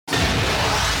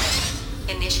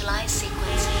Initialize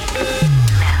sequence.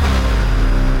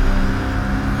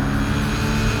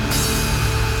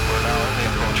 We're now in the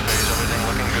approach phase. Everything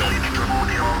looking good.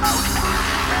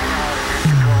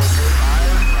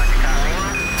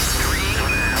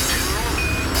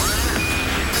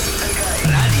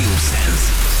 Radio Sense.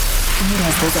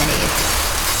 Érezd a zenét!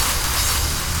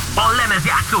 A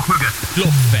lemezjátszók mögött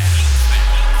Klopfer.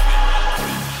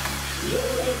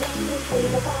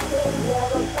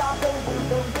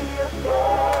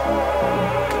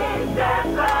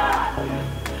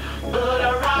 Put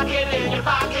a rocket in your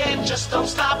pocket, just don't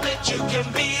stop it, you can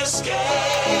be a skate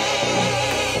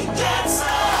dancer.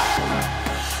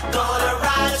 Gonna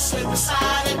ride it, slip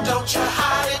beside it, don't you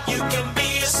hide it, you can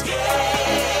be a skate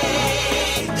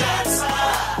dancer.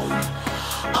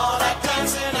 All that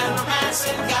dancing and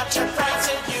romancing got you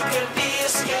prancing, you can be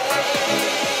a skate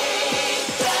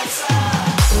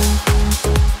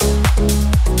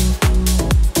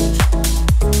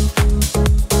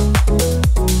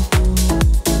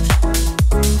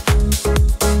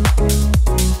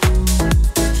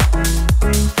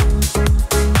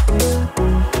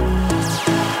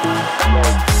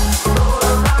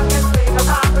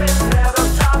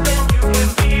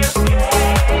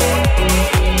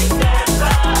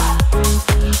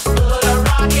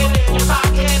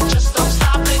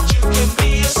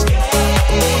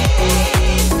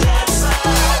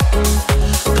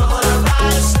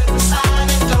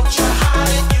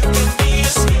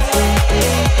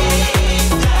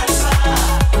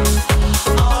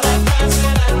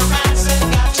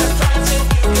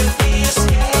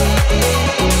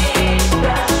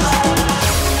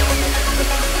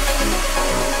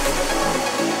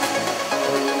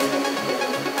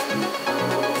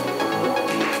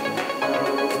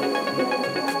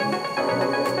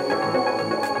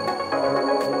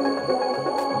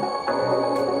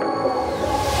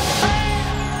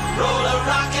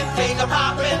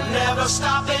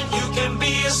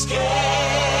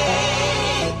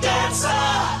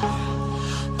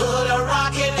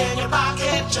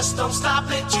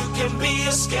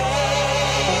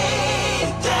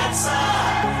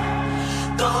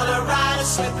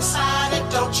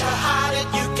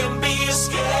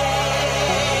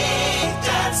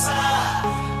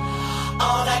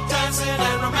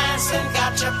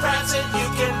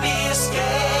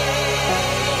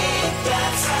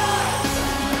dancer.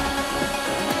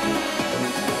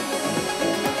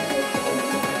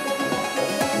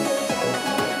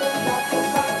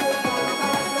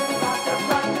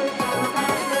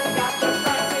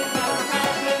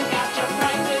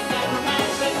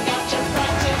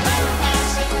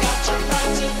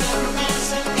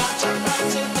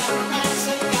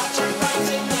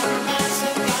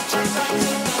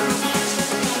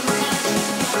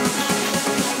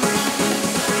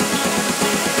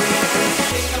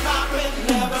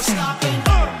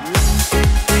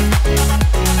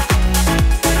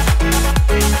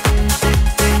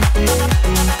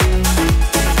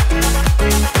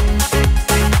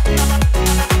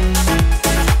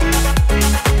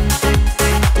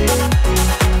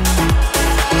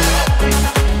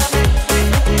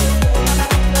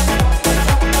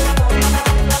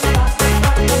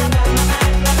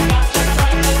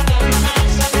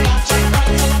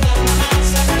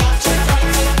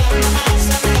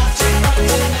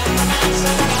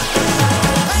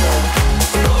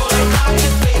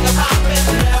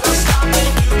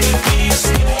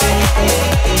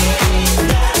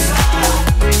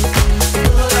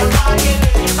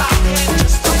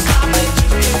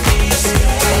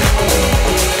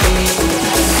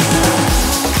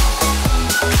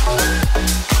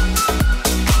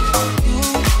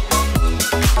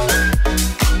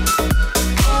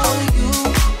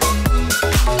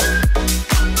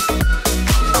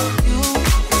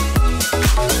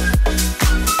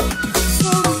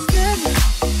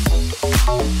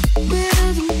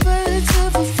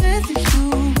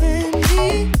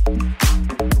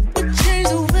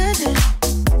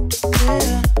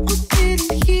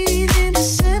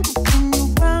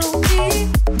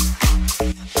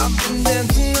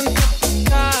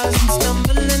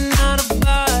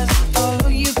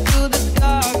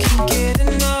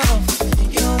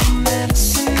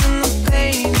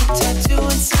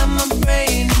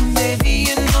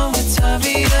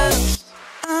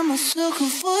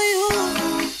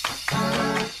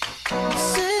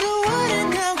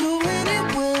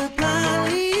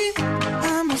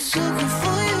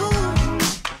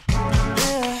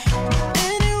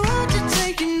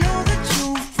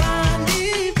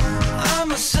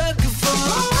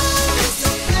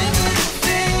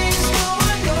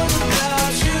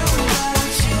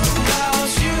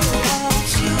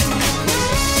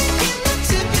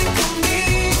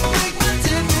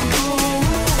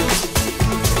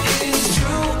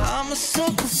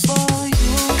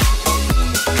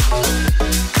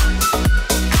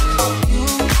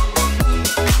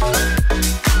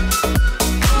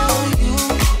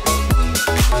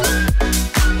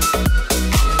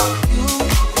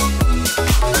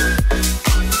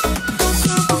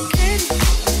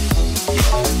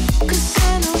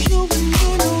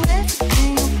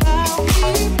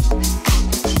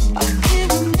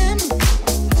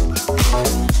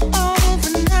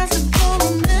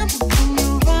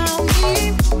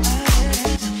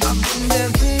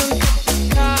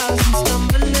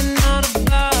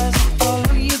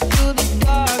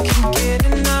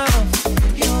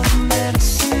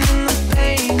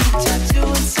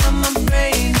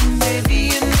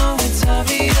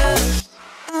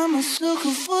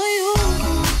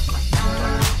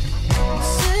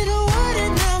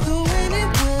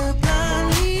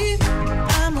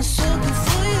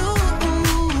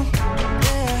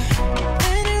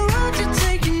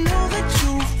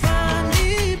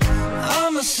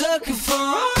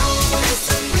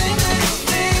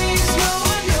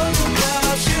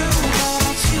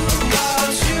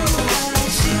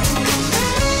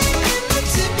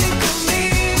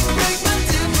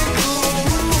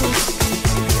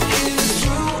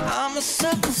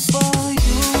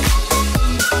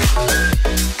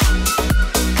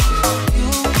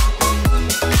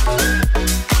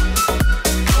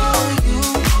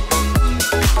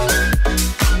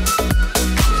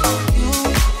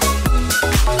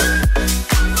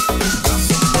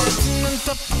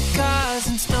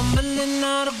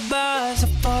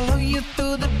 follow you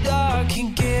through the dark,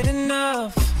 can't get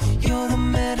enough. You're the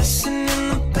medicine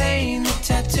and the pain, the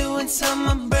tattoo inside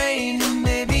my brain, and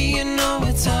baby you know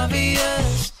it's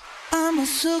obvious. I'm a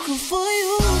sucker for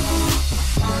you.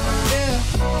 Yeah.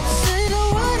 Say the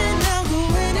word and I'll go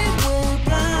anywhere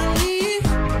blindly.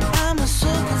 I'm a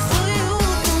sucker for you.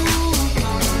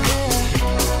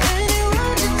 Yeah. Any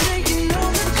road you take, you know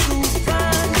that you'll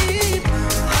find me.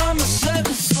 I'm a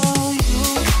sucker for you.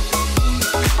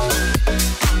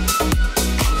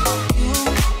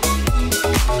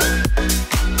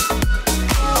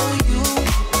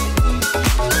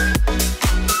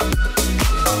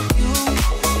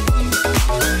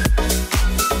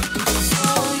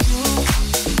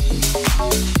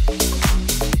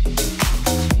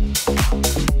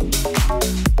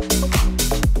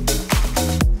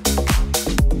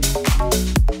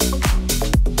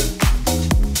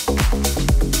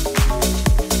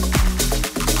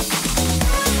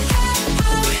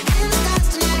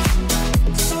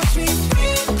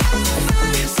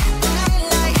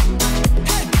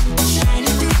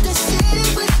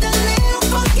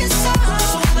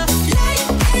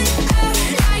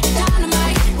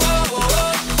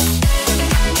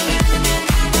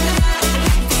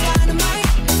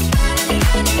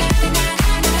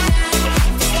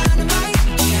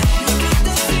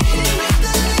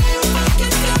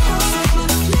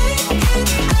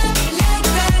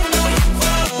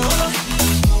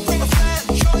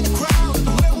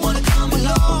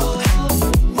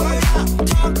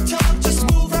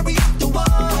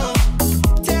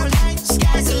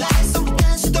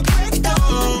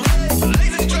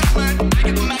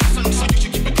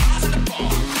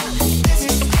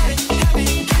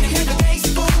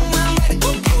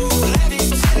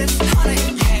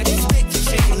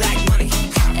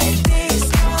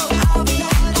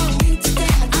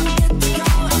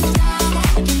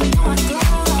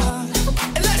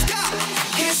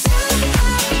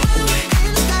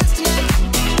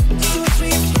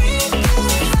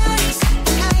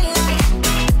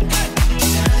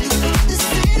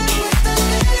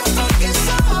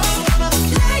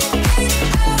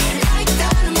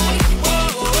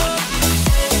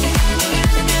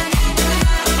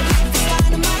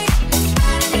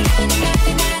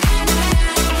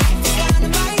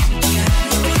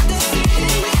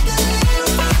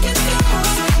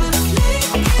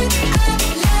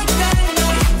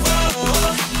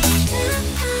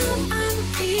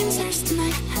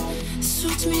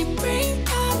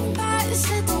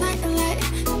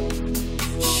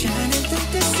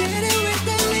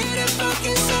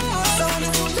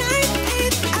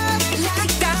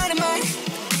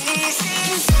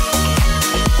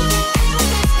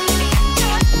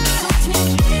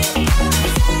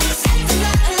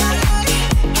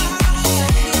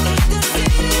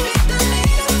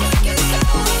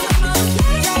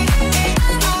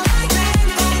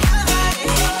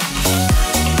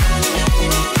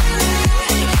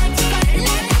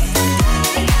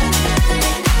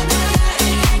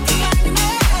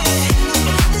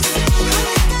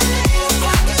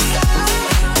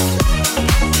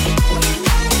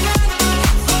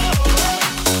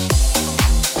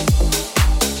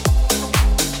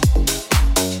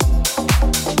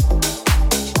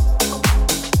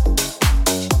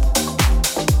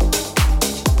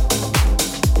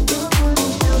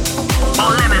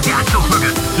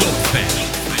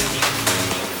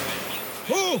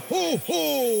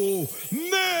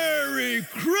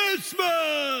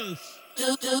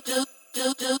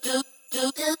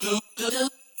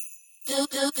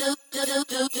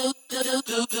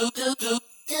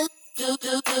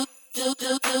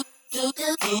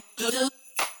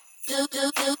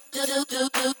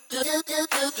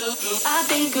 I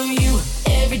think of you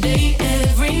every day,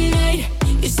 every night.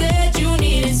 You said you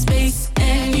needed space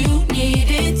and you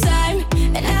needed time,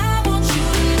 and I want you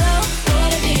to know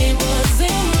what I did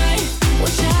wasn't right.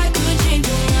 Wish I could change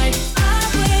your mind.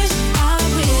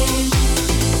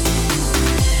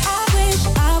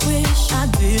 I wish I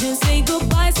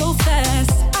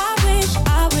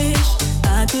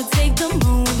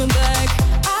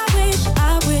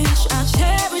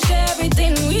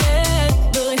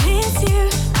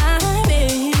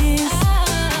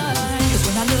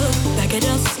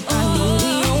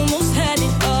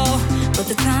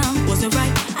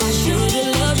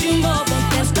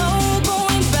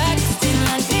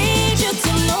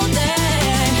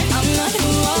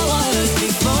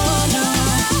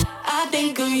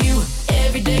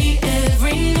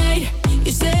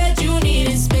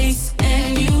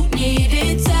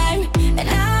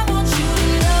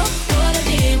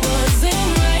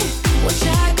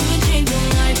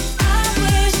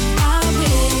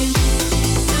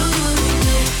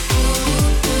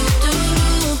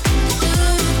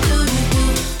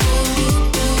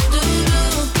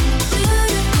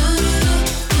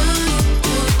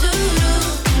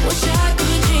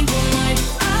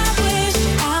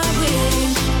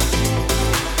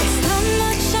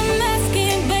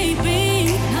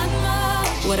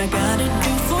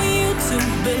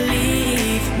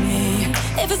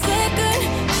the second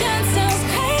chance sounds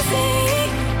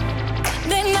crazy,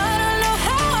 then I don't know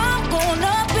how I'm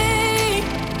gonna be.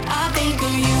 I think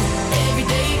of you every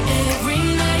day, every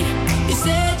night. You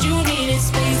said you needed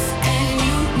space and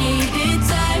you needed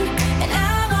time, and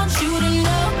I want you to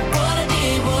know what I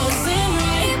did wasn't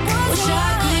right. Wish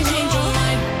I could change your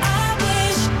mind. I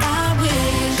wish.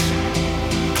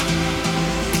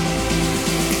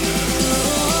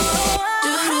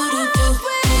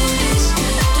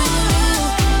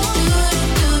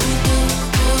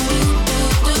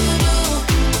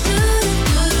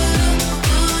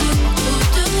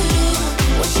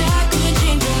 Wish I could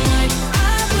change your mind.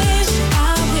 I wish.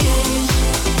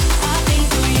 I think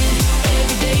of you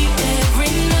every day,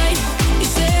 every night. You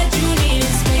said you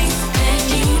needed space and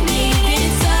you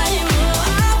needed time.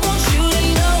 I want you to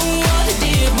know what I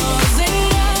did wasn't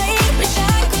right. Wish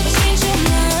I could change your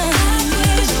mind.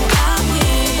 I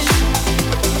wish.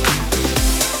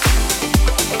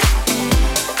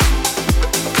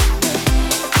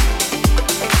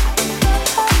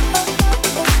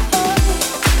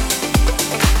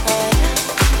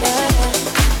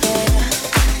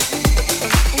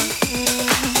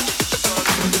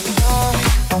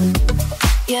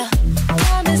 Yeah,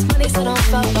 all this money, so don't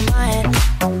fuck with mine.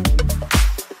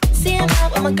 Seeing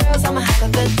out with my girls, I'ma have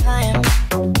a good time.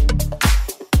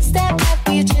 Step back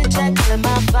for your chit chat, killing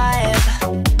my vibe.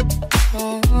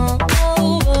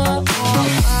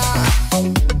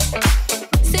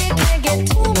 See, you can't get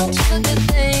too much of a good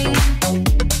thing.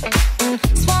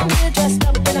 Swan here dressed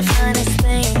up in the finest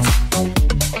things.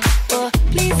 But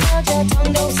please hold your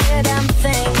tongue, don't say a damn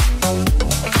thing.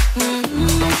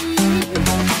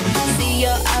 See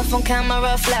your iPhone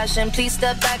camera flashing. Please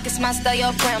step back, it's my style,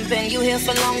 you're cramping. You here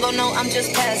for long, go no, I'm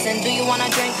just passing. Do you wanna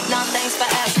drink? Nah, thanks for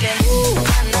asking. Ooh,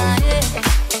 nah, yeah.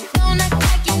 Don't act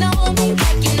like you know me,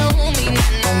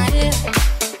 nah, yeah.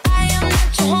 I am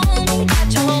not your homie, not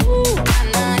your homie,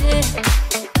 nah, yeah.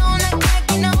 Don't act like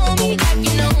you know me,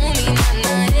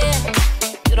 nah, yeah.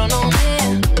 You don't know me,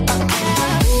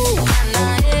 ooh,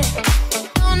 nah, yeah.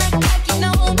 Don't act like you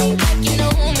know me,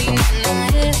 nah,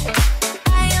 yeah.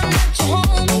 I am not your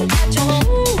homie,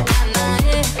 nah,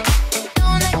 yeah.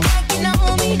 Don't act like you know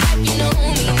me,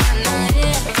 nah,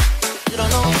 yeah. You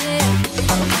don't know me.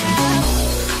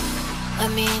 I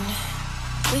mean,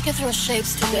 we can throw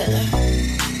shapes together,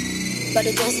 but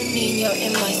it doesn't mean you're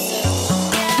in my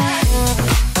circle.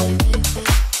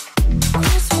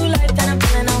 Cruise through life and I'm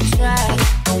feeling on track.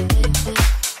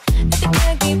 If you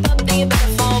can't keep up, then you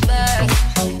better fall back.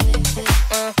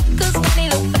 Cause money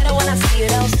look better when I see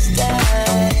it all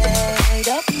stacked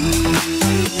up.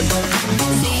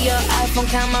 See your iPhone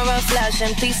camera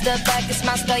flashing. Please step back, it's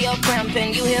my style, you're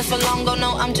cramping. You here for long, go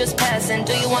no, I'm just passing.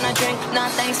 Do you wanna drink? Nah,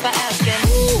 thanks for asking.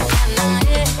 Ooh, nah,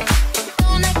 yeah.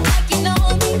 Don't act like you know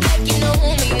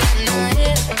me, nah,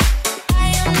 yeah. I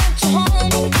am not your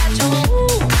homie,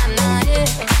 nah, yeah.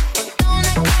 Don't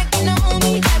act like you know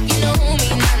me,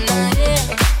 nah, yeah.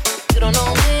 You don't know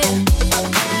me.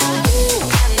 Ooh,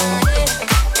 nah, yeah.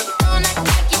 Don't act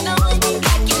like you know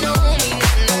me,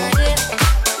 nah, yeah.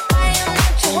 I am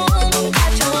not your homie,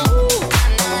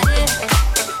 nah, yeah.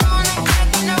 Don't act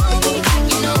like you know me,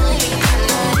 nah,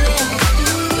 yeah. You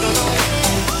don't know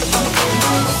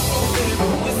me.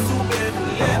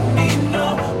 Let me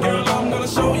know, girl, I'm gonna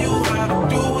show you how to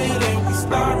do it, and we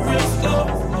start real slow.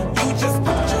 You just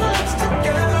put your lips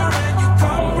together and you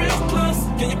come real close.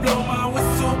 Can you blow my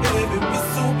whistle, baby?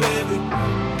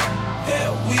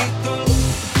 Here we go.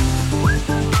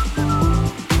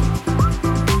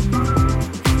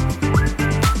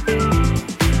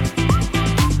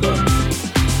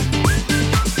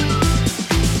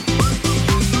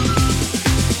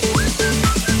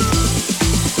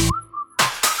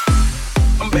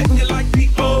 I'm betting you like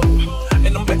people,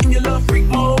 and I'm betting you love freak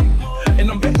mode, and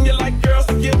I'm betting you like girls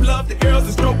to give love to girls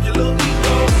and stroke your little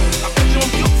ego. I bet you I'm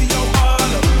guilty, your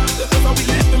honor. That's how we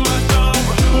live in my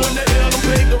genre. Who in the hell done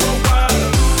paved the road wider?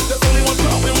 There's only one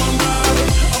top and one rider.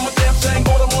 I'm a damn shame,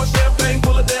 order more champagne,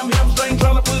 pull a damn hamstring,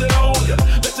 tryna put it on ya.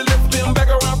 Let your lips spin back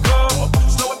around, come on.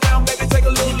 Slow it down, baby, take a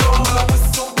little longer.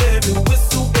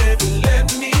 Whistle, baby, let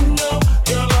me know.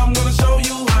 Girl, I'm gonna show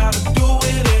you how to do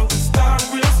it, and we start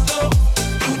real slow.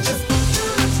 You just put your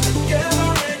lips together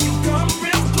and you come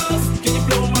real close. Can you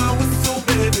blow my whistle,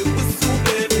 baby?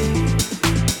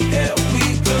 Here we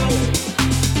go.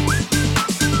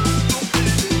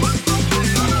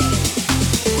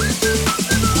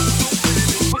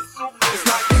 It's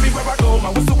like everywhere I go,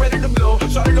 my whistle ready to blow.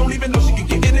 Shawty don't even know she can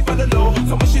get in it for the low.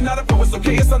 So when she not a pro, it's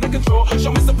okay, it's under control.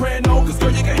 Show me soprano, cause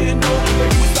girl, you can handle.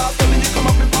 Baby, we start feeling you come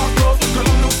up in park clothes. Girl,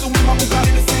 I'm loose, so with my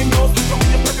Bugatti the same nose. Show me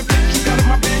your perfect pitch, you got in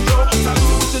my banjo. Silence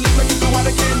it with your lips like you know how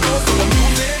to get.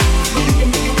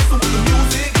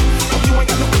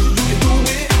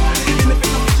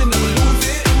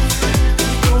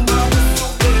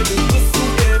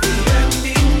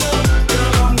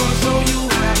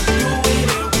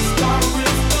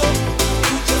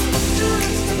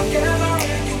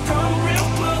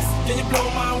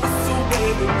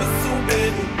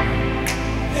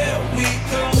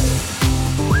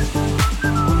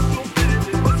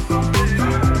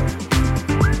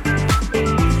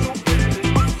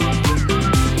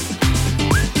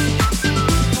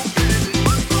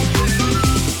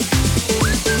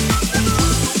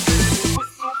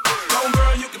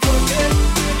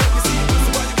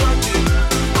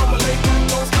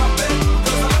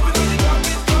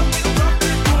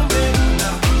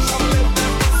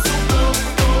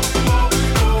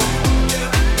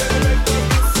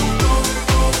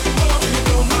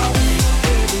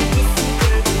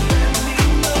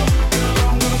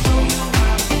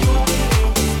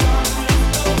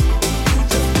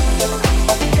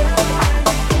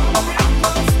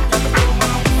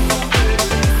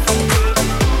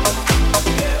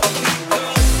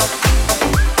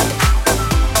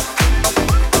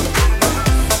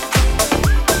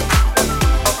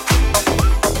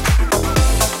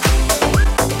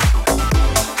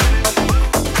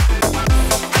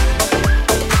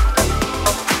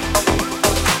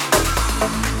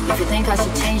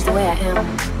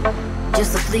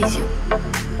 please you.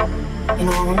 You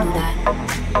know I won't do that.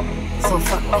 So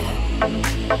fuck that.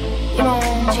 You know I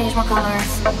won't change my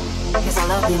colors, cause I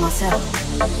love being myself.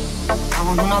 I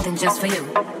won't do nothing just for you.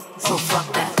 So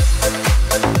fuck that.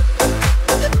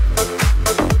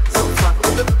 So fuck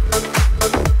that.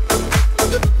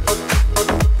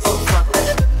 So fuck that.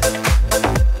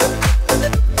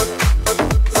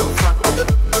 So fuck that.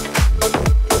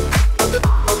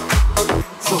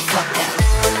 So fuck that.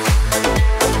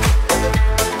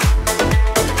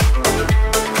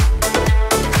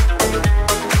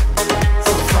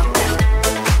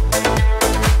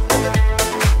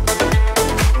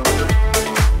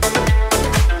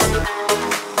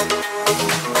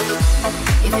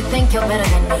 You're better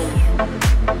than me.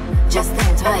 Just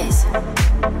think twice.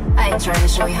 I ain't trying to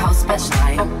show you how special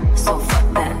I am. So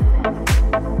fuck that.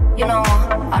 You know,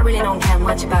 I really don't care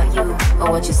much about you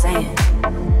or what you're saying.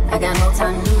 I got no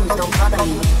time to lose, don't bother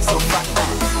me. So fuck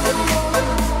that.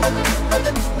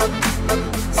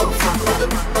 So fuck that.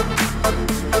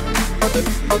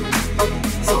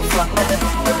 So fuck that.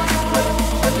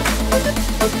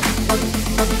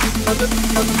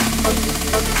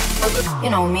 You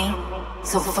know me.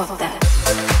 So fuck that.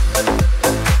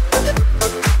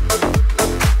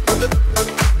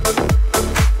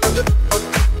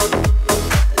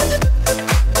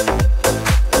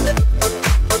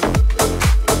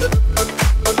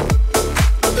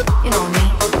 You know me,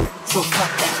 so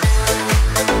fuck that.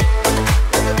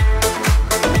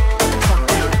 Fuck that. Fuck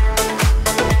that. Fuck that.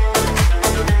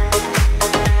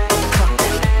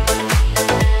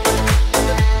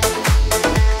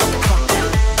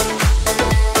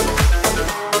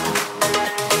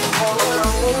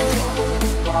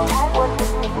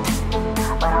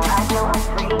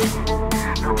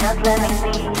 Just let me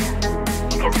be.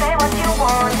 You can say what you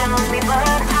want to me, but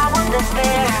I won't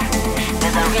despair.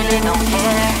 Cause I really don't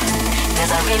care.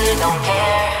 Cause I really don't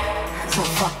care. So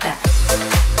fuck that.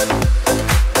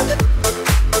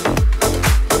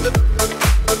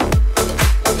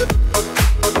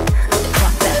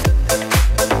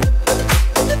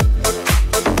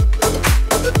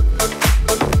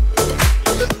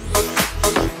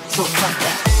 Fuck that. So fuck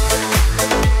that.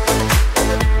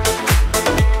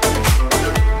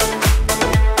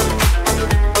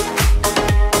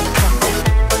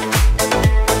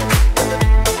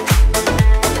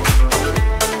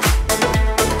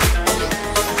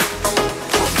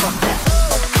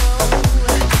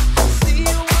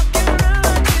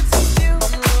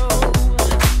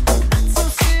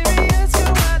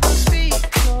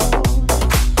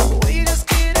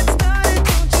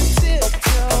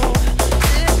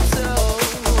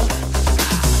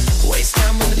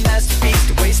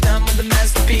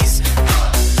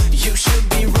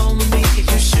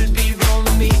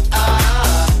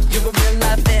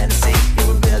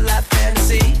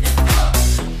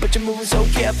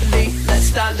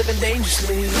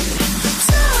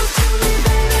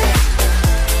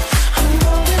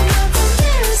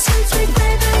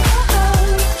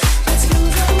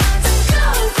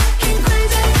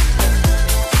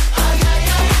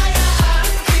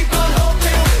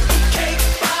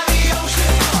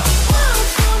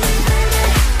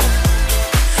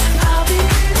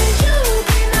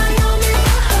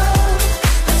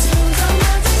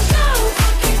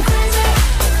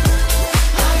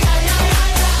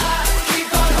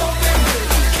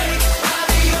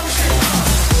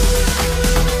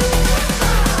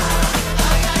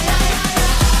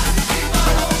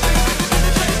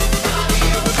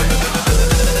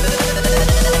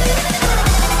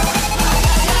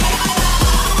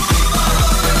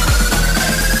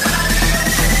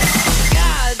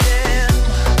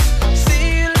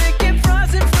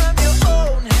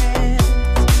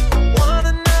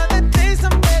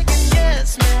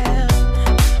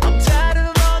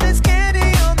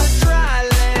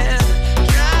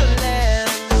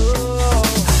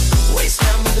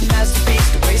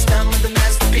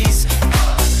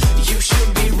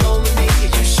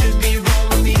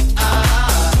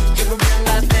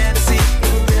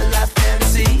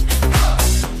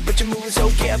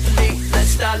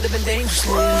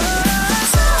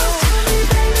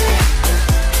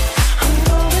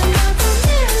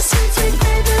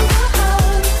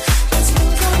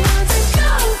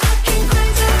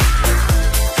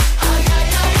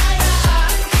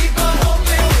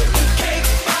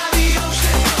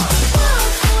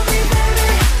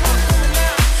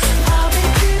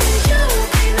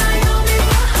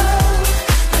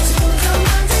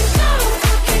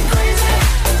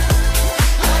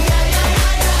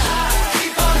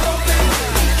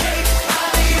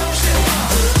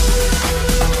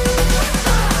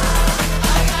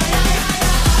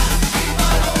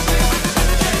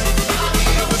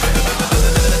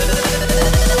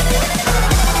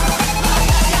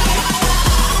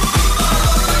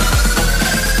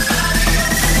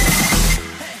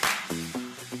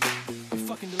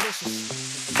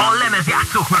 A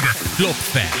lemezjátszók mögött.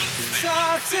 Klopfer.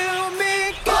 Talk to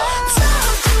me, go.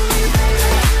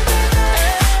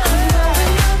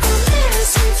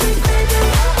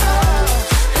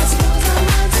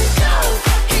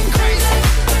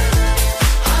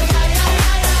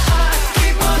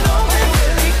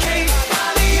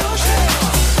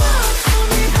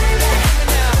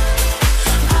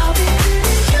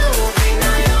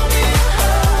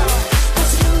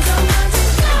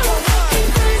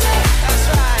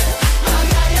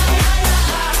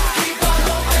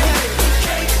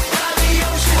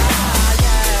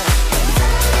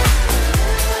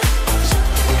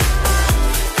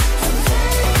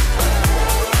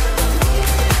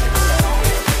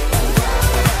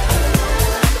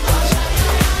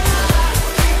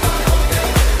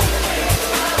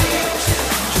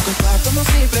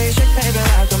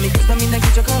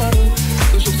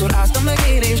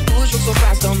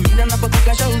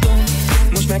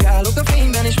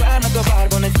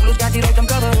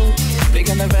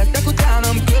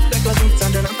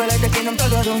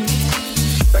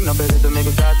 Tegnap előttem még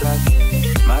utáltál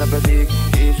rád, mára pedig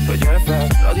hívsz, hogy gyere fel.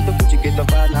 Radítok kicsikét a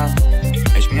párnál,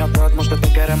 és miattad most a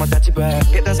tekerem a decibel.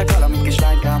 Kérdezek valamit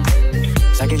kislánykám,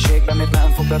 szegénységben miért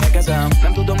nem fogtad a kezem?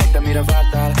 Nem tudom, hogy te mire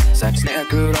vártál, szex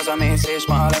nélkül az a mész és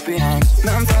ma lepihensz.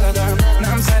 Nem feledem,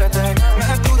 nem szeretek,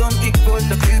 mert tudom kik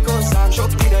voltak ők hozzám.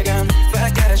 Sok idegen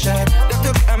felkeresek, de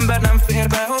több ember nem fér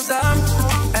be hozzám.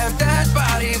 Eltelt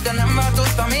pár év, de nem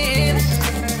változtam én.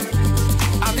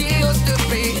 Adiós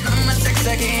többé, nem leszek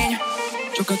szegény.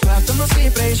 Sokat vártam a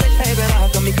szépre és egy helyben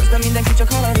álltam, miközben mindenki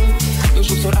csak haladott. Túl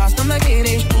sokszor áztam meg én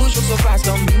és túl sokszor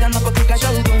fáztam, minden nap a tukás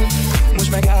autón.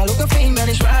 Most megállok a fényben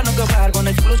és várnak a bárban,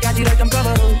 egy fullos gágyi rajtam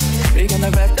kavaró. Régen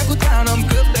nevettek utánam,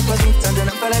 köptek az utcán, de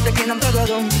nem felejtek, én nem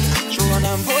tagadom. Soha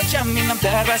nem volt semmi, nem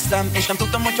terveztem, és nem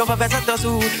tudtam, hogy hova vezet az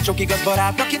út. Sok igaz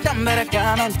barátnak itt emberek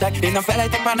elmentek, én nem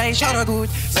felejtek, már ne is haragudj.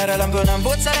 Szerelemből nem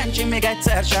volt szerencsém még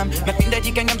egyszer sem, mert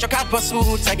mindegyik engem csak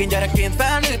átbaszult. Szegény gyerekként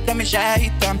felnőttem és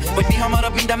elhittem, hogy mi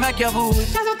hamarabb minden megjavult.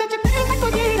 Azóta csak tényleg,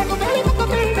 hogy élek, a belépek a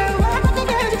fényben, várnak a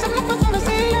gázsik, szaknak van a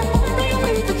szélen.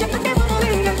 Olyan tudjátok, el van a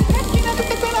lélek, megkínáltuk,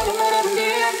 felállom, maradunk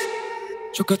élen.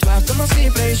 Sokat vártam a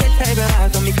szépre és egy helyben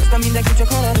álltam, miközben mindenki csak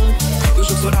haladott. Túl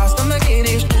sokszor áztam meg én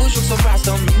és túl sokszor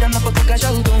fáztam, minden nap a tukás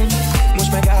autón.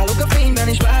 Most megállok a fényben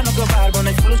és várnak a bárban,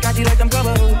 egy fullos gágyi rajtam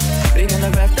kavaró. Régen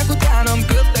nevettek utánam,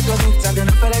 köptek az utcán, de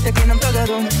nem felejtek, én nem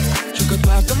tagadom. Sokat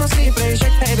vártam a szépre és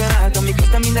egy helyben álltam,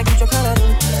 miközben mindenki csak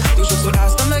haladott. Túl sokszor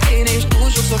áztam meg én és túl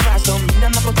sokszor fáztam,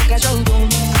 minden nap a tukás autón.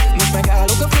 Most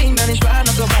megállok a fényben és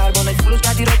várnak a bárban, egy fullos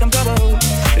gágyi rajtam kavaró.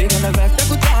 Régen nevettek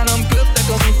utánam, köptek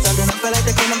az utcán, de nem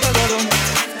felejtek, én nem tagadom.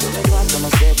 Sokat vártam a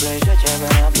szépre és egy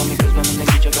helyben álltam, miközben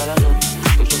mindenki csak haladott.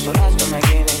 Túl sokszor áztam meg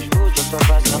én és túl sokszor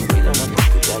fáztam, minden nap a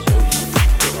tukás autón.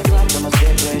 Sokat vártam a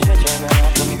szépre és egy helyben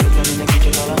álltam, miközben mindenki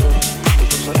csak haladott. Túl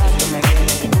sokszor áztam meg én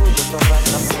és túl sokszor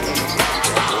fáztam.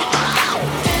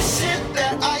 This shit,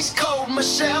 that ice cold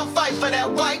Michelle, fight for that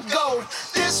white gold.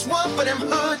 This one for them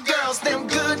hood girls, them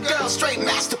good girls, straight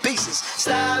masterpieces.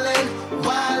 Styling,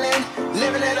 wildin',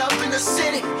 living it up in the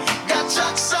city. Got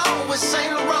Chuck's on with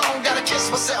Saint Laurent, gotta kiss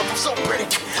myself, I'm so pretty.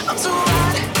 I'm too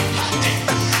hot.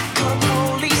 Call the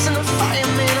police and the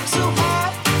fireman, I'm too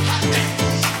hot.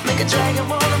 Make a dragon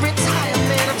wanna retire,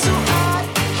 man, I'm too hot.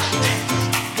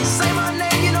 Say my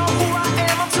name, you know who I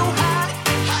am, I'm too hot.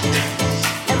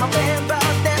 And my band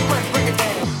about that one, bring it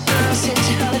down. Girls hit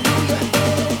you, hallelujah.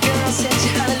 Girls hit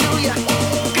you, hallelujah.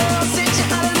 Girls hit you,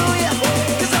 hallelujah.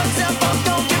 Cause Uptown Funk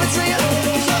don't give it to you.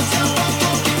 Cause Uptown Funk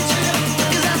don't give it to you.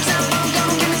 Cause Uptown Funk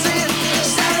don't give it to you.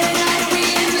 Saturday night we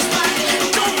in the spot.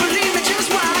 Don't believe it, just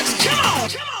watch. Come on,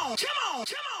 come on, come on,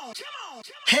 come on, come on.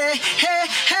 Hey, hey,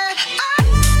 hey.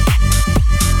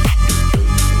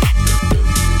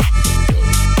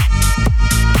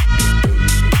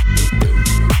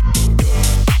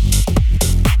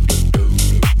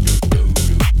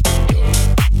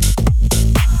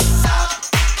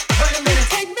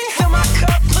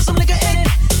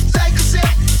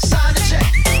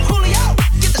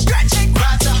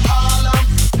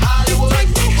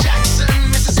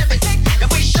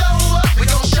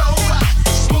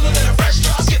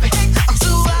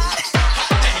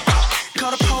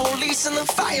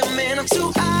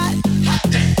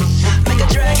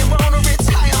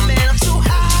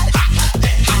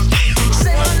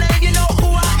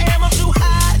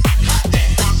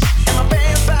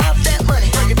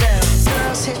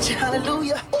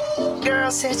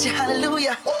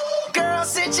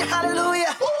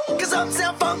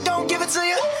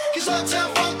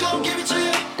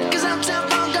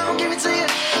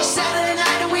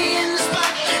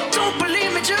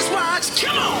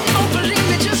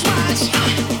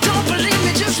 Don't believe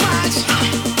me, just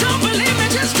watch.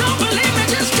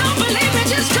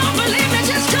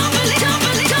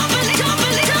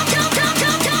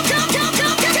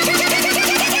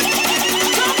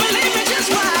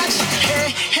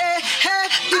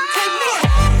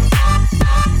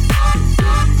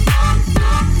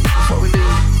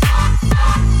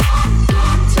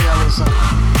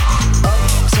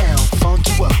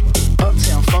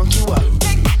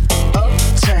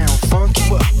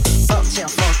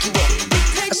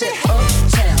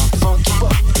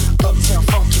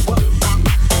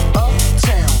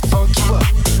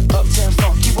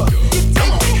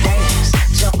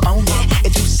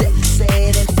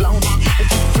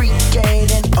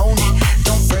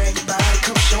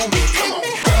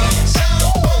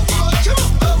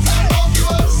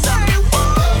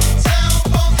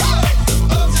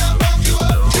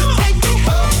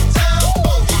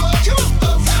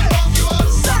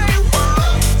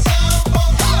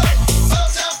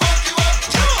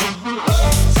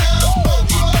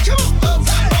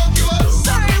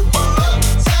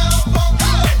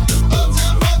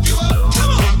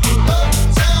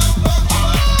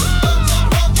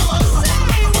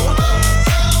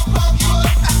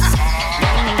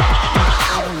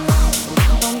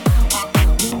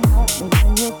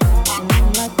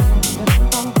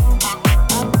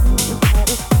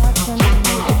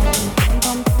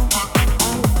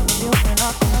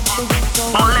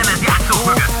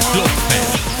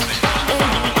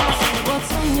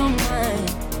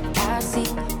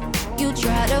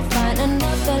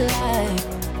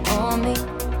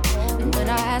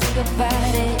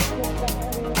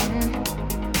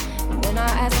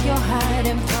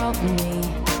 from me.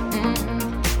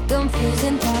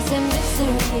 Confusing thoughts and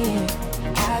mystery.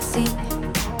 I see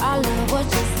our love was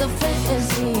just a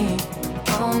fantasy.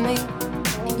 On me,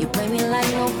 you play me like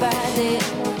nobody.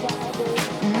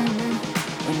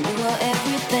 When you were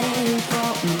everything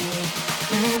for me.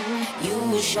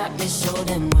 You shot me so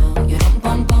damn well. You dum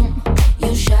bum bum.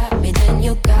 You shot me, then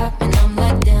you got me, and I'm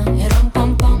like damn. You dum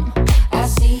bum bum. I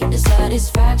see the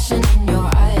satisfaction in your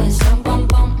eyes. Dum bum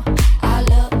bum. I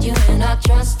loved you and I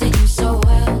trusted you so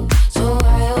well. So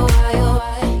why, oh why, oh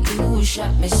why? You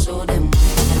shot me so damn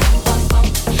well. Dum bum bum.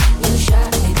 You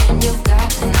shot me, then you got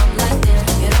me, and I'm like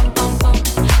damn. You dum bum bum.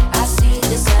 I see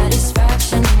the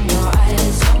satisfaction in your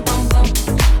eyes. Dum bum bum.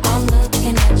 I'm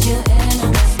looking at you and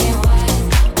I'm asking why.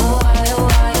 Oh why, oh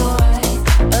why, oh why?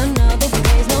 Another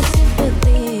phrase, no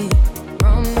sympathy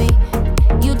from me.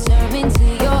 You turn me to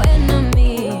your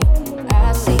enemy.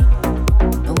 I see.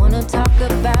 Don't wanna talk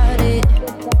about it.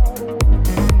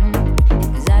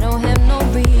 'Cause I don't have no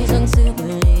reason to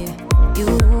believe you.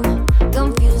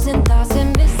 Confusing thoughts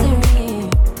and mystery.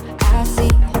 I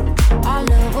see. Our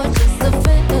love was just a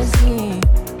fantasy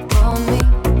for me.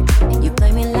 You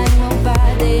play me like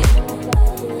nobody.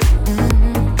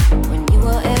 When you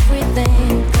were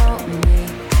everything for me.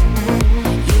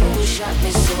 You shot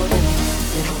me so damn.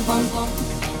 You dum bum bum.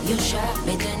 You shot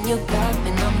me, then you got me,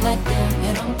 and I'm like damn.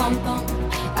 You dum bum bum.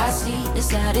 I see the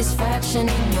satisfaction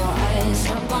in your eyes.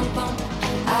 Dum bum bum.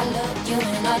 I loved you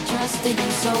and I trusted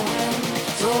you so well.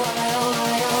 So why, oh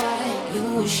why, oh why?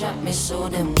 You shot me so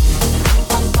damn. Dum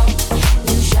bum bum.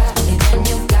 You shot me, then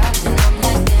you got me, and I'm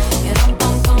like damn. You dum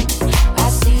bum bum. I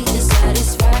see the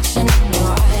satisfaction in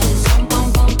your eyes. Dum bum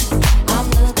bum. I'm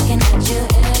looking at you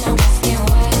and I'm asking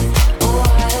why. Oh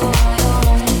why, oh why, oh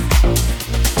why?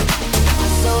 My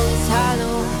soul is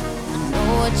hollow. I know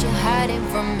what you're hiding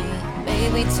from me.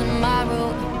 Maybe tomorrow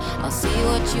I'll see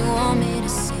what you want me to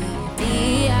see.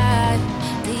 D.I.,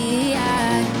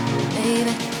 D.I.,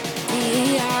 baby,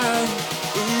 D.I.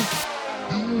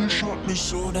 You shot me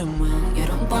so damn well. You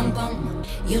dum bum bum.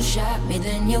 You shot me,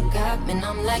 then you got me, and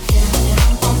I'm like damn. You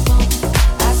dum bum bum.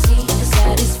 I see the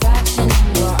satisfaction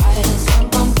in your eyes. Dum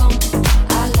bum bum.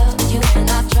 I loved you and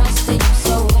I trusted you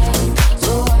so well.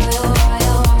 So why, oh why,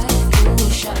 oh why? You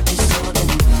shot me so damn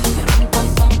well. You dum bum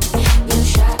bum. You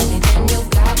shot me, then you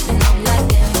got me, and I'm like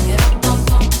damn. You dum bum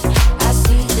bum. I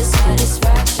see the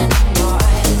satisfaction in your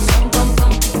eyes. Dum bum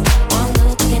bum. I'm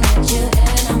looking at you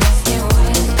and I'm asking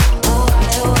why. Oh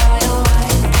why, oh why, oh why?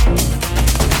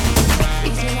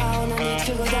 Easy now, no need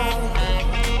to go down.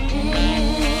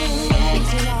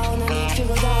 Easy now, no need to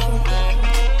go down.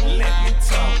 Let me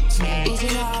talk to you. Easy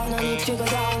now, no need to go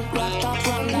down. Rock top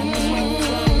one, let me swing.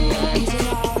 Easy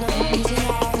now, no, easy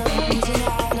now, no, easy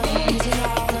now, no, easy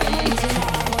now, no, easy now,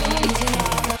 no, easy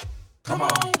now, no. Come on.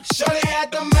 Shorty had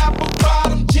them apple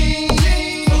bottom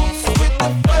jeans, boots with the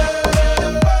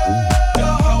fur. The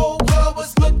whole world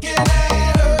was looking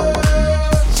at her.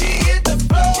 She hit the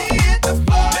floor, she hit the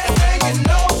floor. Man, you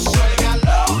know, shorty got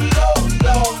low, low,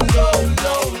 low, low,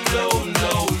 low, low,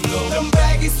 low, low. Them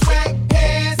baggy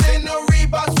sweatpants and the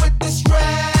Reeboks with the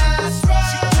straps.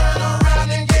 She turned around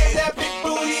and gave that big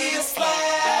booty a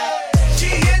slap. She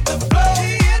hit the floor, she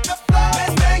hit the floor.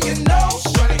 Man, you know,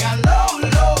 shorty got low,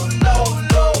 low, low,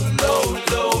 low, low,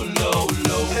 low, low,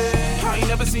 low. I ain't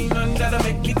never seen nothing that'll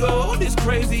make me go this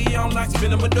crazy. I'm like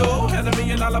spinning my dough. Had $1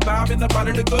 million vibe in the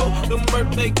body to go. Them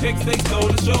birthday cakes, they stole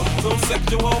the show. So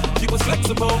sexual, she was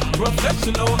flexible,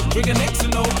 professional, drinking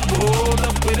Xano. Hold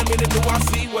up, wait a minute, do I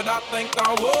see what I think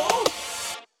I will?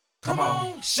 Come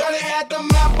on. Shorty had them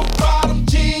apple bottom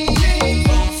jeans,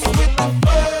 boots with the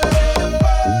fur.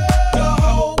 The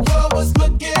whole world was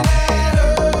looking at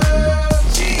her.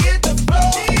 She hit the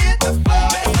floor, she hit the floor.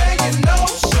 Man, you know,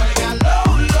 shorty got low,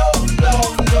 low, low,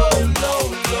 low, low,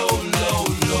 low, low,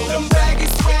 low. Them baggy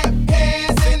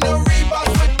sweatpants and the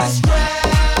Reeboks with the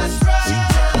straps. She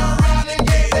turned around and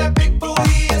gave that big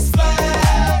booty a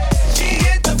slap. She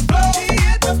hit the floor, she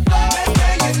hit the floor.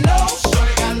 Man, you know,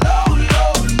 shorty got low,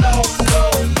 low, low,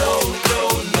 low, low,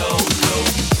 low, low, low.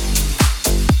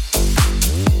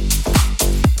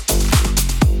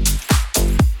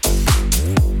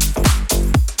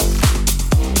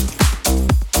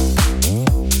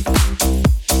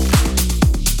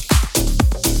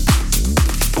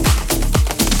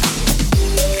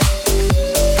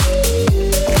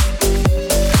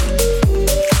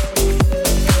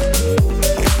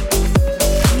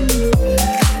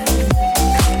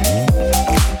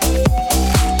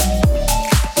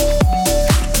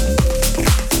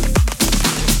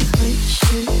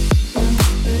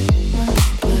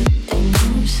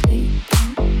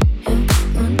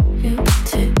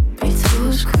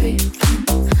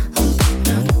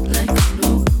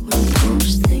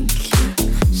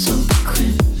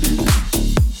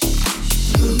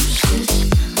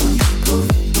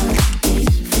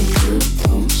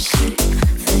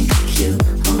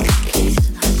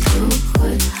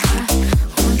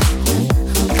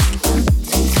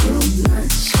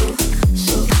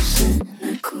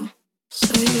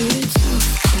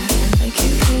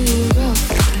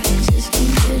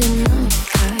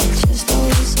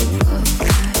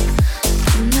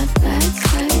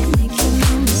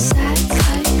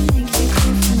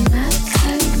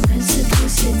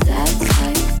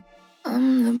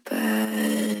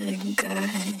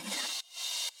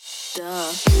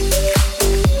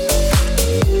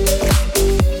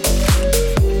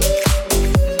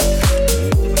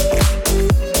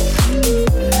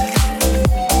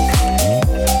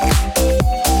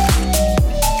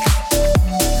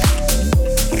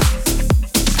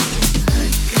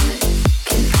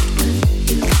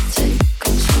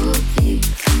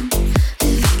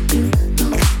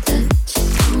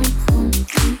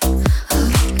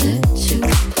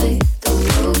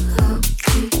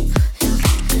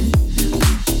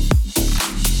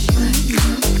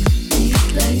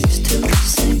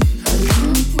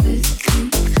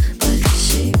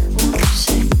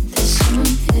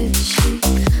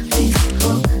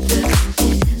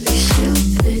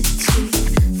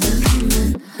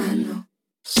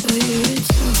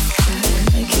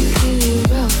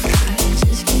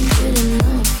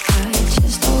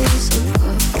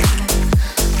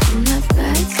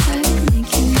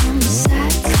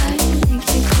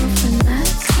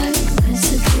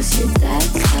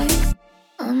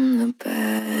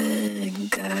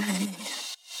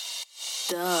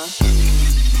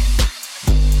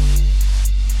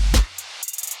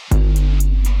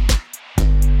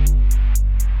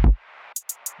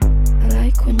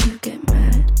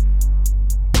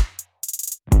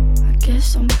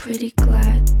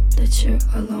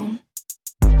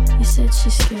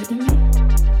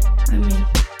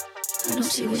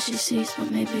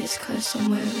 But maybe it's 'cause I'm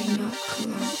wearing your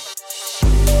cologne.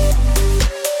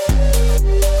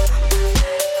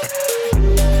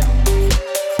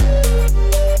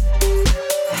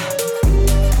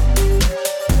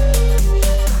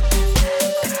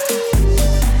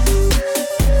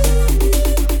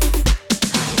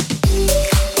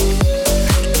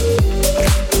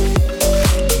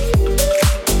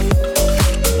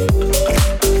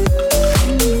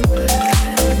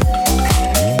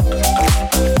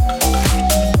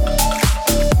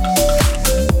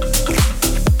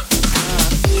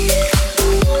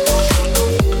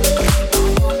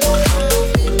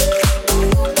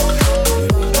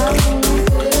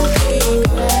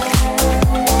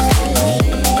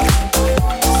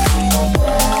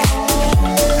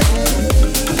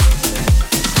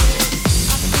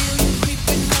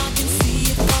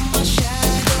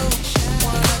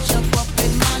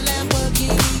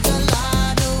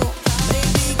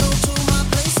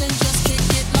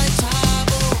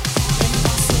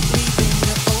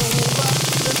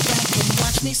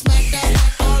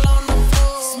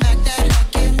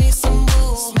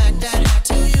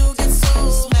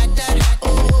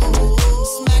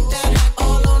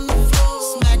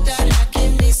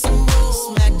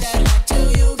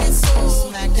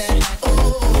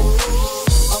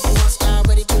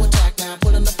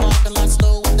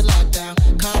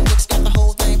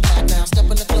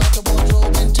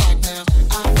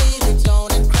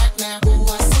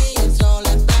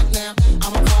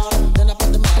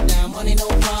 Money no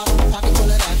problem.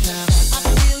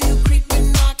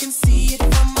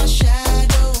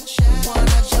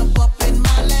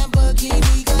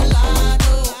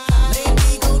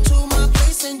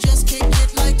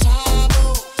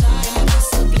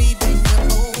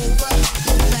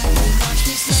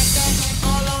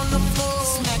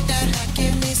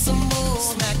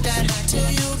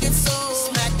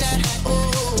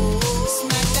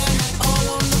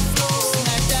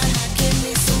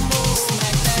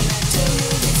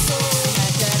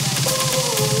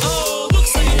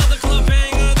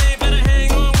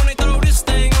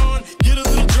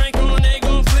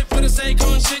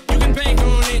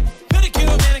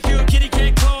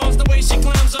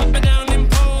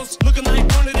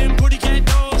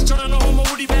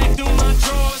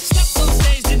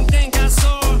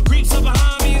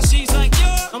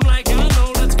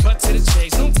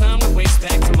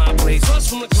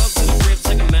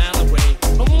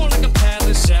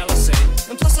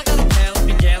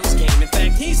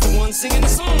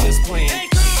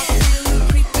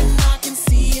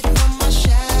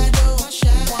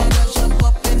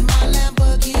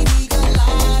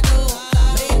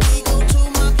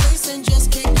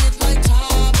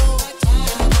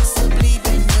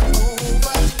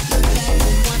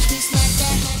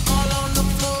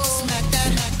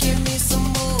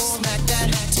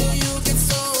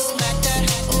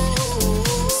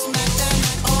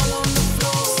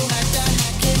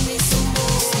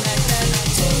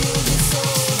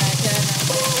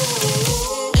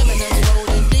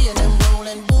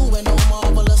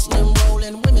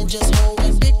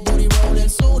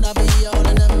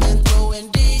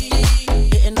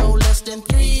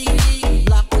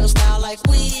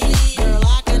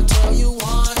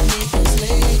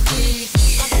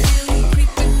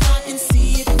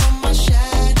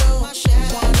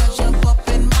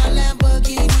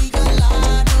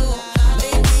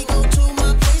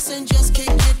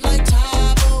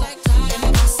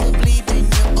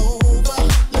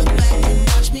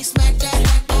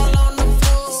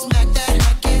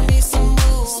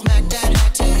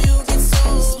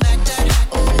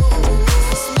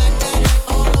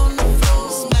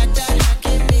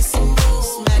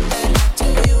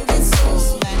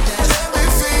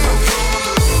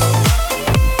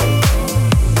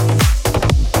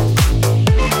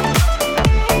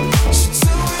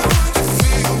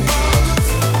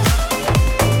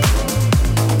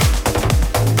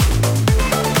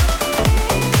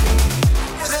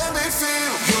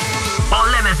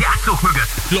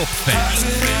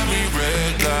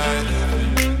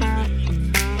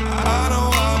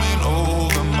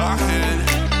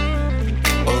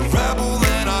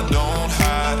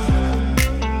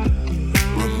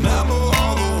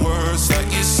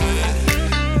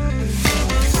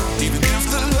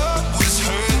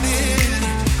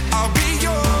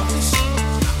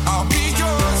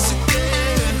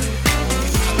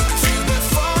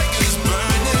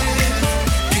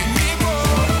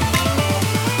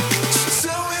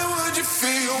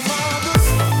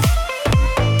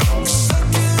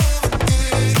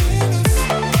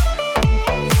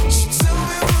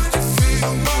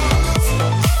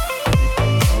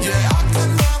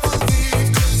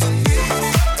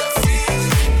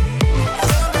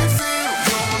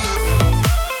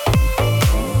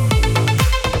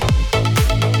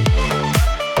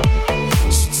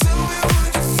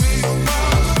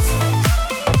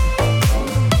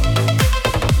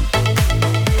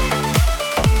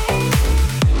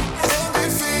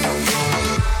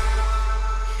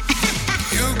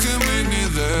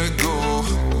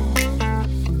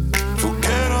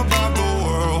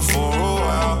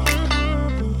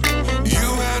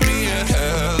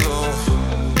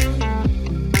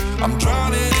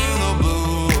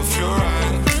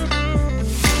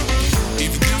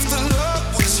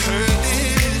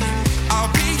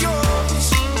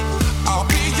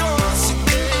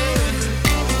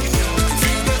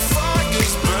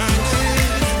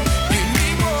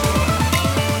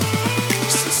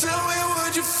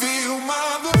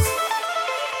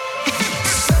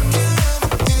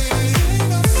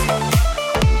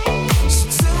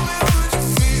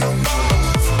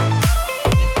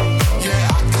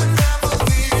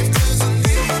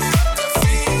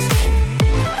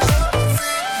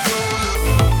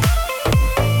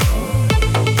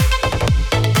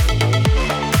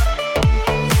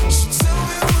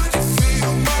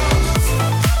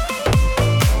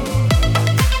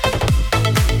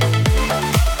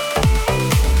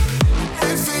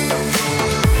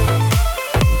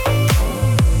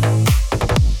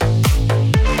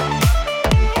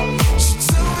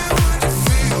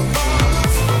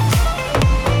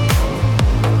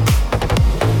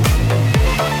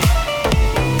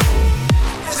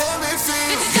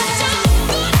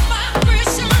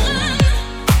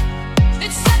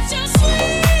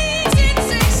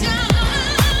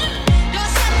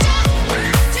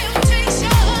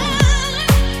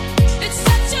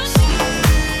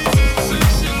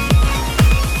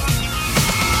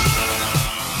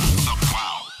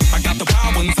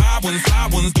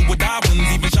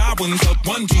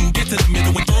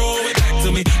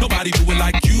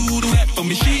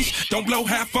 show,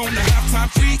 half on the halftime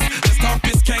freaks. Let's talk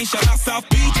Biscayne, shout out South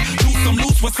Beach. Loose, I'm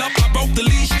loose, what's up? I broke the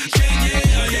leash. Yeah,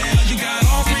 yeah, yeah. You got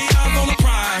all 3 eyes on the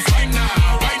prize. Right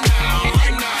now, right now,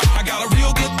 right now. I got a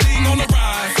real good thing on the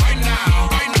rise. Right now,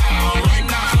 right now, right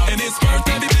now. And it's worth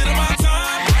every bit of my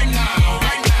time. Right now,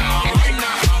 right now, right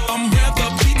now. I'm rev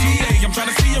up GTA. I'm trying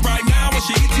to see you right now. What's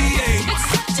your ETA? It's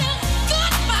such a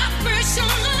good vibration.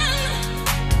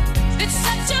 It's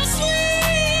such a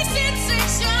sweet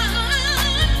sensation.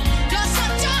 You're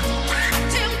such a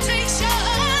temptation.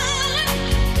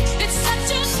 It's such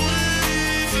a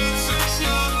sweet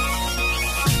sensation.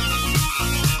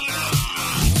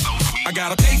 I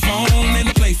got a payphone and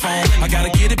a play phone. I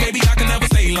gotta get it, baby, I can never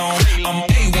stay long. I'm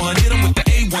A1, hit 'em with the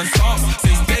A1 sauce.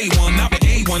 Since day one, I've been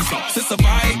A1 sauce. It's a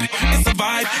vibe, it's a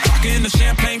vibe. Rockin' the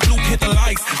champagne flute, hit the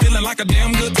lights. Feeling like a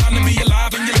damn good time to be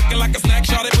alive. And you're looking like a snack,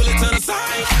 shot it, pull it to the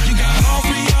side. You got all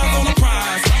 3 eyes on the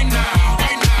prize. Right now,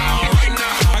 right now, right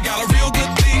now. I got a real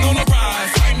good thing on the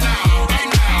rise. Right now,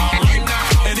 right now, right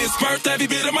now. And it's worth every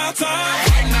bit of my time.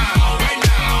 Right now, right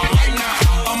now, right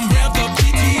now. I'm revved up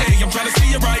GTA. I'm trying to see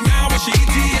you right now. What's your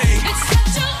ETA? It's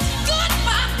such a good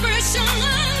vibration.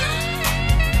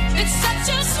 It's such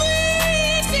a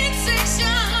sweet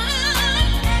sensation.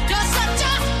 You're such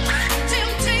a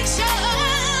temptation.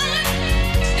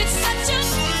 It's such a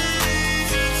sweet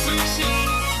sensation.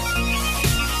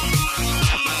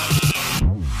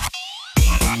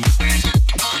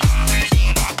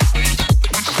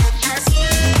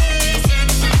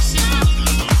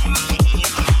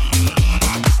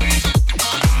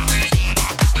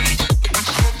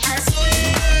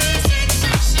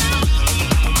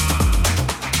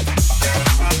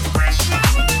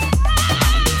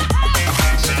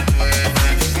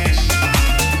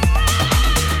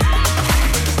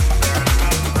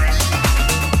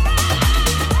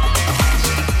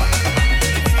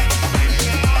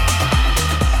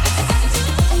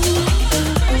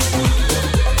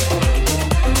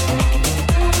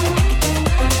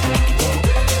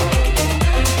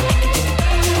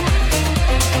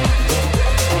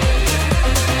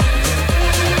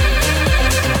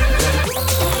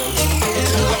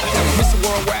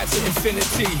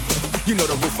 You know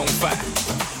the roof on fire.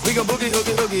 We go boogie,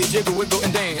 oogie, oogie, jiggle, wiggle,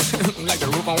 and dance like the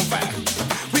roof on fire.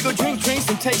 We go drink drinks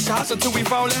and take shots until we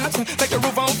fall out like the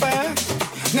roof on fire.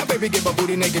 Now, baby, get my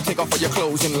booty naked, take off all your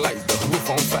clothes and light the roof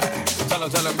on fire. Tell her,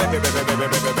 baby, baby, baby,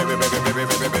 baby, baby, baby, baby,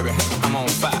 baby, baby, I'm on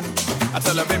fire. I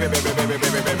tell her, baby, baby, baby,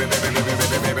 baby, baby, baby, baby,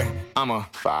 baby, baby, I'm a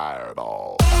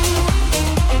fireball.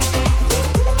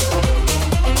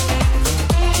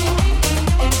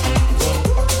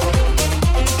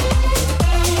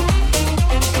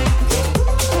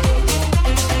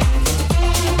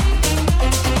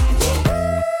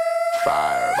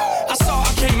 I saw,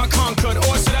 I came, I conquered,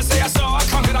 or should I say I saw, I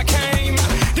conquered, I came.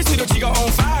 This little chico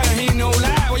on fire, he ain't no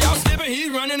lie. Well, y'all slipping, he's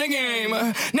running the game.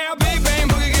 Now, big bang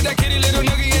boogie, get that kitty little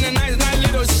noogie in a nice, nice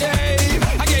little shave.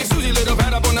 I gave Susie a little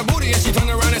pat up on the booty, and she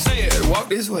turned around and said, walk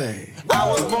this way. I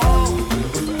was born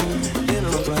in a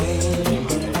plane.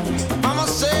 Mama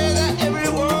said that every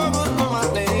word was on my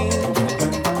name.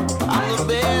 I'm the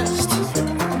best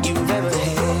you've ever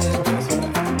had.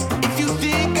 If you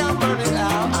think I'm burning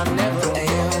out, I never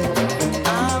am.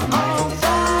 I'm on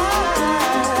fire.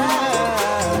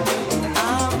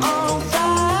 I'm on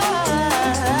fire.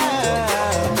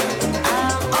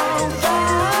 I'm on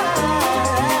fire.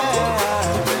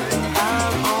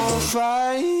 I'm on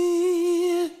fire.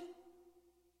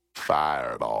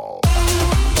 Fireball.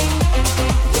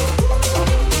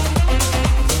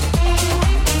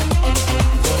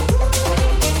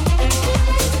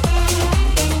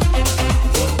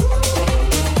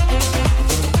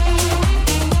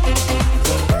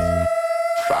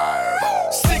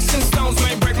 Sticks and stones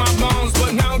may break my bones, but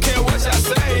I don't care what y'all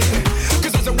say.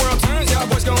 Cause as the world turns, y'all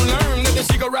boys gon' learn that the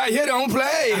chico right here don't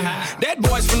play. That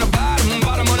boy's from the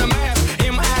bottom of the map,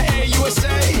 MIA,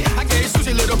 USA. I gave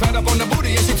Susie a little pat up on the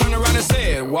booty, and she turned around and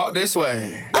said, walk this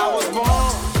way. I was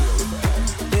born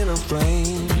in a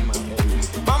plane.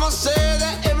 Mama said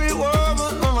that every word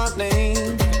was on my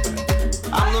name.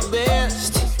 I'm the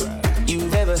best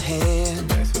you've ever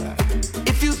had.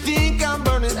 If you think I'm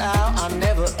burning out, I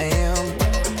never am.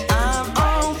 I'm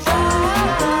on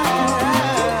fire.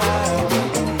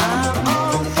 I'm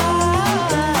on fire.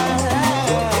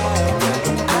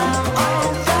 I'm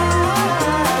on fire.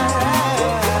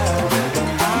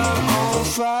 I'm on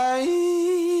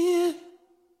fire.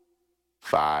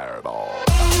 Fireball.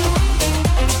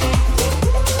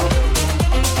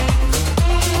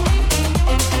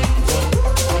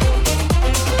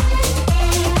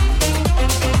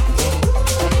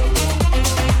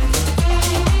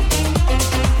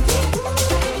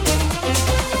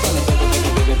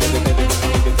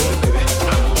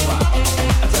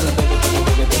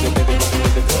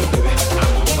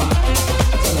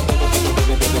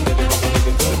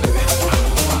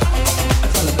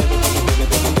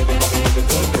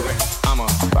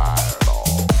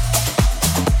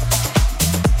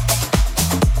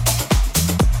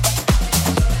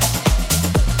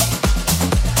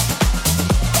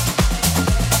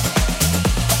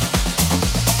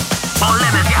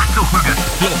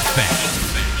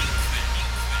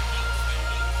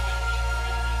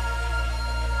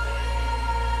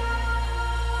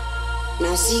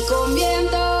 Nací con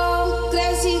viento,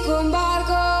 crecí con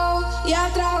barco y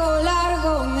a trago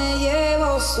largo me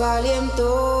llevo su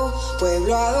aliento.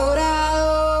 Pueblo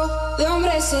adorado, de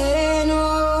hombre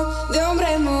sereno, de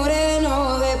hombre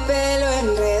moreno, de pelo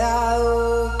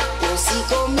enredado. Nací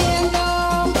con viento,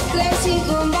 crecí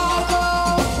con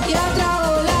barco y a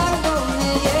trago largo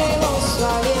me llevo su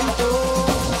aliento.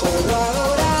 Pueblo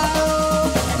adorado,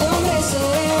 de hombre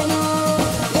sereno,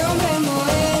 de hombre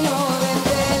moreno, de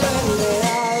pelo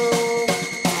enredado.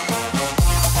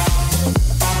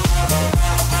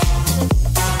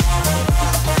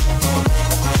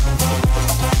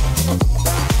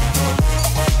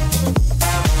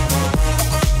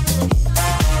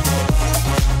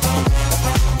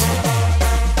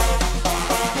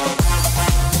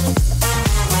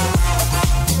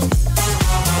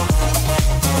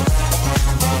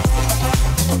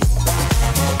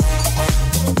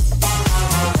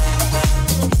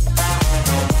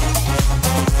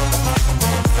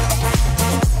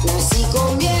 Nací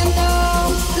con viento,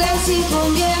 crecí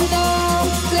con viento,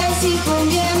 crecí con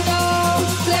viento,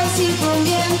 crecí con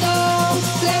viento,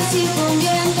 crecí con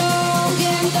viento,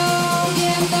 viento,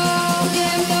 viento,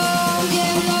 viento,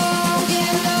 viento,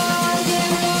 viento,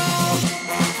 viento.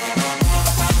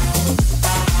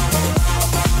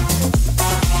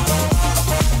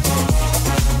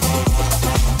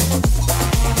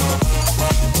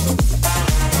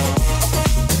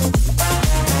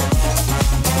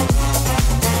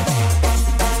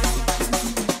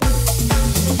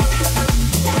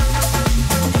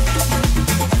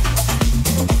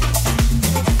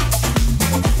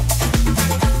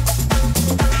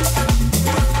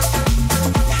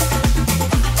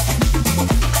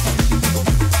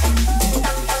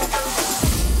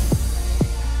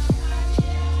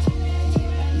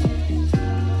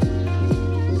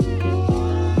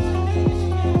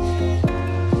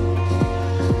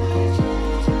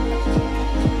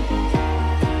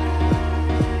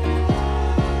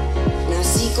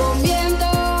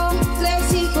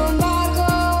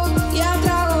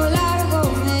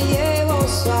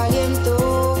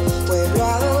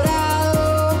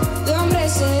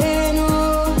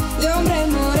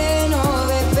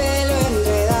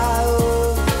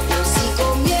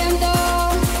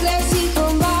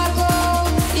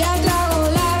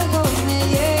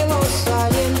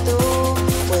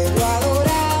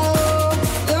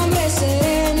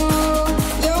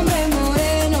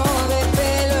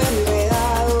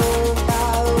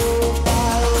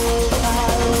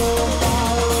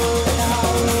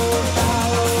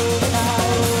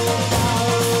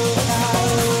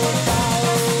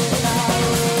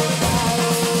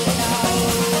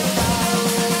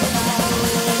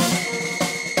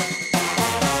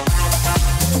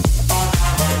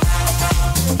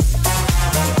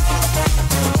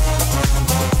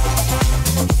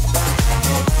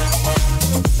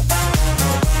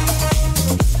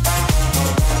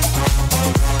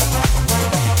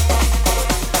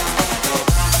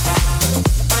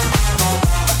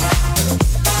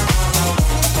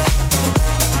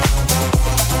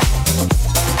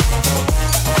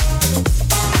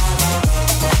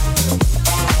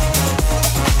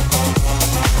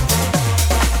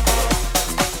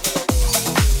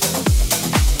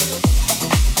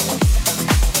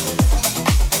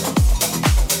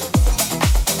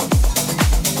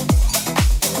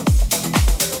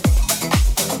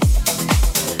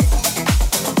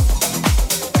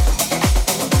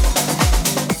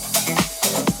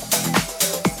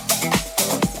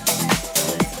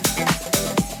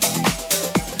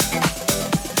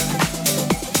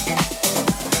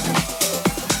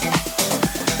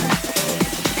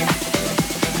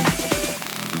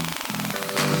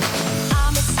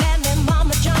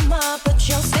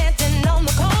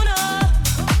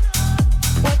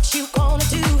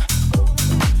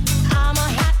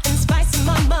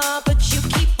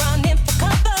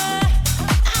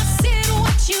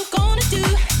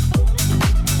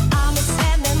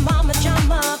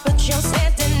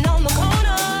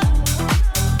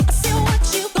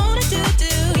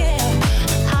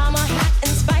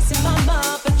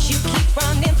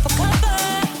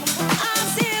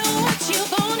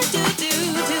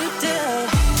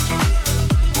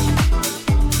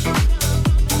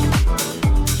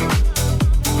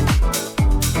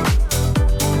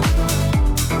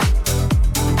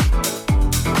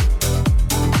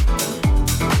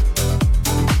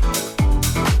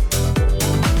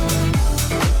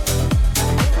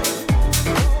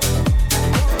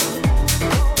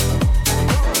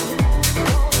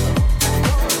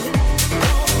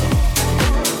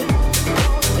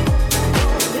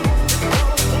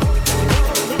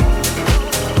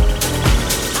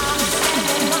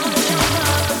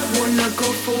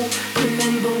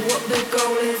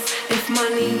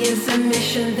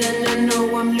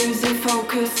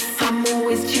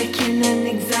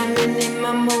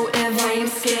 I am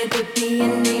scared of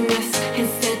being nameless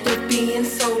instead of being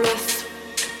soulless.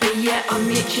 But yet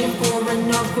I'm itching for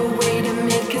another way to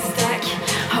make a stack.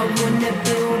 I wanna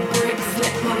build bricks,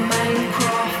 let my mind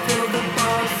craft, fill the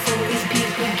bars so these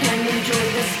people can enjoy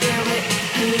the spirit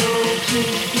and low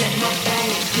key.